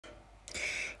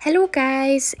Hello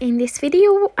guys, in this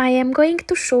video I am going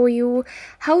to show you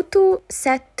how to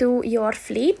set to your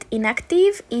fleet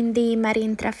inactive in the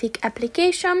marine traffic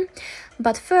application.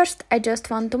 But first I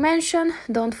just want to mention,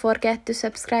 don't forget to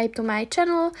subscribe to my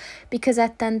channel, because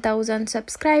at 10,000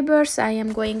 subscribers I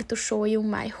am going to show you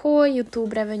my whole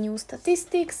YouTube revenue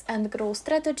statistics and growth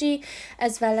strategy,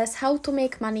 as well as how to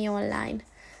make money online.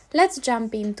 Let's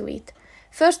jump into it.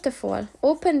 First of all,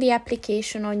 open the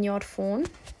application on your phone.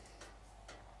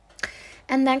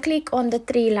 And then click on the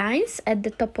three lines at the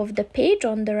top of the page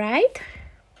on the right.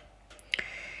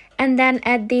 And then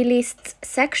at the lists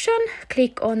section,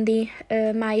 click on the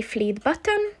My Fleet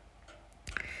button.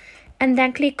 And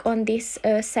then click on this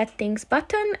settings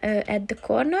button at the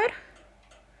corner.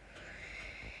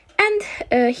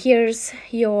 And here's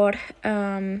your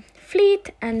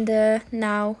fleet. And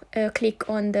now click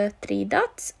on the three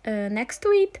dots next to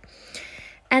it.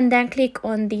 And then click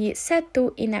on the Set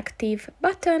to Inactive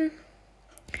button.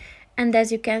 And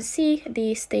as you can see,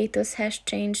 the status has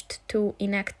changed to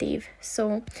inactive.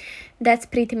 So that's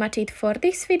pretty much it for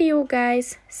this video,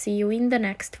 guys. See you in the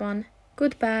next one.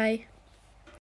 Goodbye.